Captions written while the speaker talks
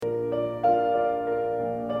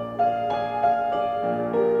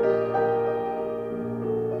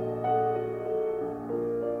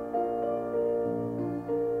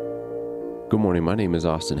Good morning. My name is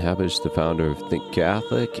Austin Habish, the founder of Think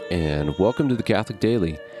Catholic, and welcome to the Catholic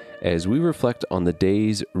Daily as we reflect on the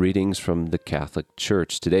day's readings from the Catholic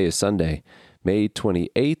Church. Today is Sunday, May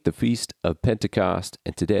 28th, the Feast of Pentecost,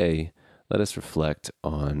 and today let us reflect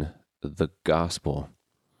on the Gospel.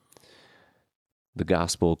 The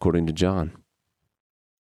Gospel according to John.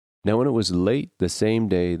 Now when it was late the same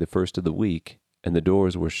day, the first of the week, and the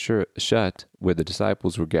doors were shut where the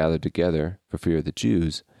disciples were gathered together for fear of the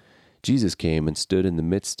Jews, Jesus came and stood in the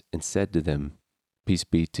midst and said to them, "Peace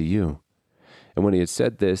be to you." And when he had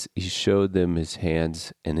said this, he showed them his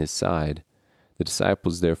hands and his side. The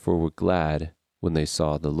disciples therefore were glad when they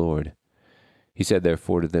saw the Lord. He said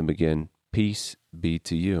therefore to them again, "Peace be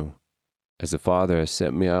to you. As the Father has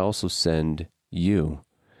sent me, I also send you."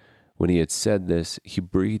 When he had said this, he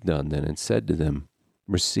breathed on them and said to them,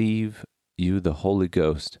 "Receive you the Holy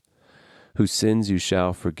Ghost. Whose sins you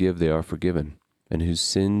shall forgive, they are forgiven, and whose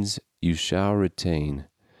sins you shall retain,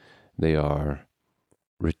 they are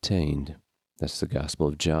retained." That's the Gospel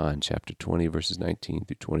of John, chapter 20, verses 19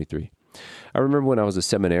 through 23. I remember when I was a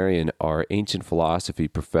seminarian, our ancient philosophy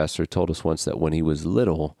professor told us once that when he was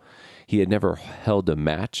little, he had never held a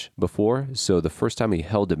match before. So the first time he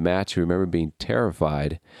held a match, he remembered being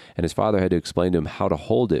terrified, and his father had to explain to him how to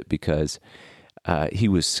hold it because he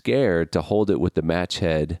was scared to hold it with the match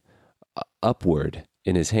head upward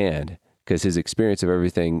in his hand, because his experience of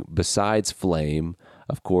everything besides flame,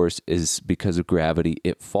 of course, is because of gravity,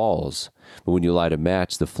 it falls. But when you light a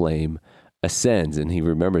match, the flame ascends, and he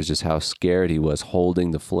remembers just how scared he was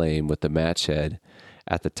holding the flame with the match head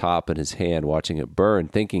at the top in his hand, watching it burn,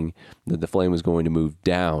 thinking that the flame was going to move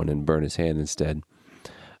down and burn his hand instead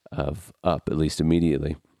of up, at least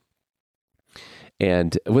immediately.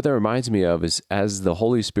 And what that reminds me of is as the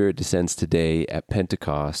Holy Spirit descends today at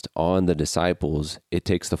Pentecost on the disciples, it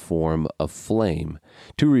takes the form of flame.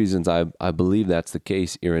 Two reasons I believe that's the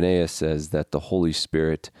case. Irenaeus says that the Holy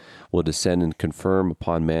Spirit will descend and confirm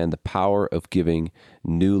upon man the power of giving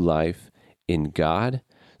new life in God.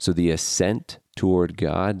 So the ascent toward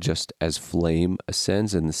God, just as flame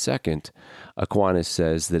ascends. And the second, Aquinas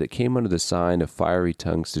says that it came under the sign of fiery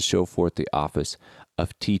tongues to show forth the office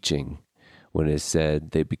of teaching. When it is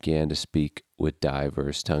said they began to speak with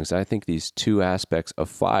diverse tongues. I think these two aspects of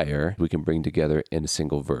fire we can bring together in a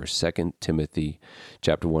single verse. 2 Timothy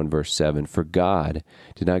chapter 1, verse 7. For God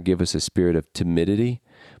did not give us a spirit of timidity,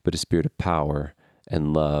 but a spirit of power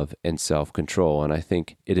and love and self-control. And I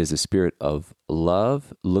think it is a spirit of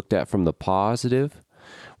love looked at from the positive,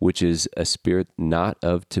 which is a spirit not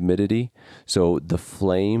of timidity. So the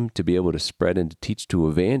flame to be able to spread and to teach, to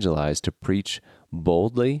evangelize, to preach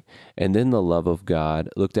boldly, and then the love of God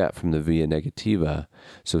looked at from the via negativa,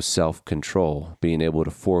 so self-control, being able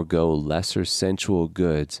to forego lesser sensual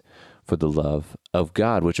goods for the love of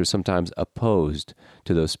God, which are sometimes opposed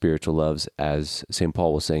to those spiritual loves, as St.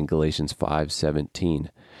 Paul will say in Galatians 5:17,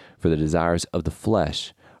 for the desires of the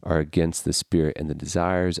flesh are against the Spirit, and the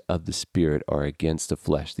desires of the Spirit are against the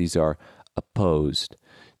flesh. These are opposed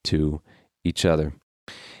to each other.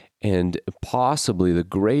 And possibly the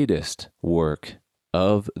greatest work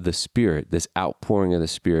of the Spirit, this outpouring of the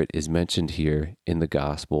Spirit, is mentioned here in the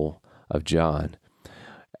Gospel of John.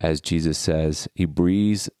 As Jesus says, he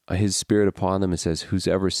breathes his Spirit upon them and says,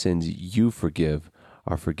 "Whosever sins you forgive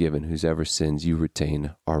are forgiven. Whosever sins you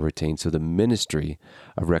retain are retained." So the ministry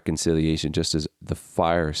of reconciliation, just as the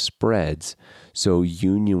fire spreads, so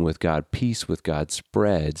union with God, peace with God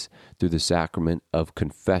spreads through the sacrament of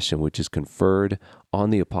confession, which is conferred on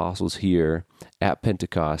the apostles here at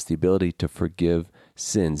Pentecost, the ability to forgive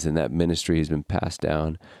sins. And that ministry has been passed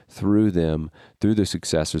down through them, through their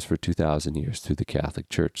successors for 2,000 years through the Catholic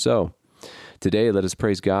Church. So today, let us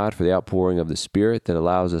praise God for the outpouring of the Spirit that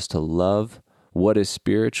allows us to love what is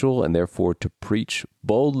spiritual, and therefore to preach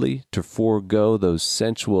boldly, to forego those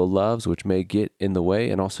sensual loves which may get in the way,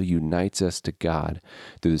 and also unites us to God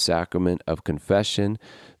through the sacrament of confession,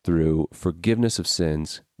 through forgiveness of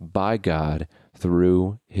sins by God,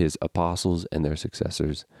 through his apostles and their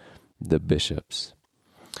successors, the bishops.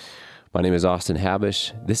 My name is Austin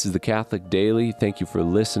Habish. This is the Catholic Daily. Thank you for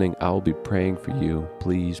listening. I will be praying for you.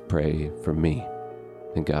 Please pray for me.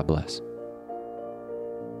 And God bless.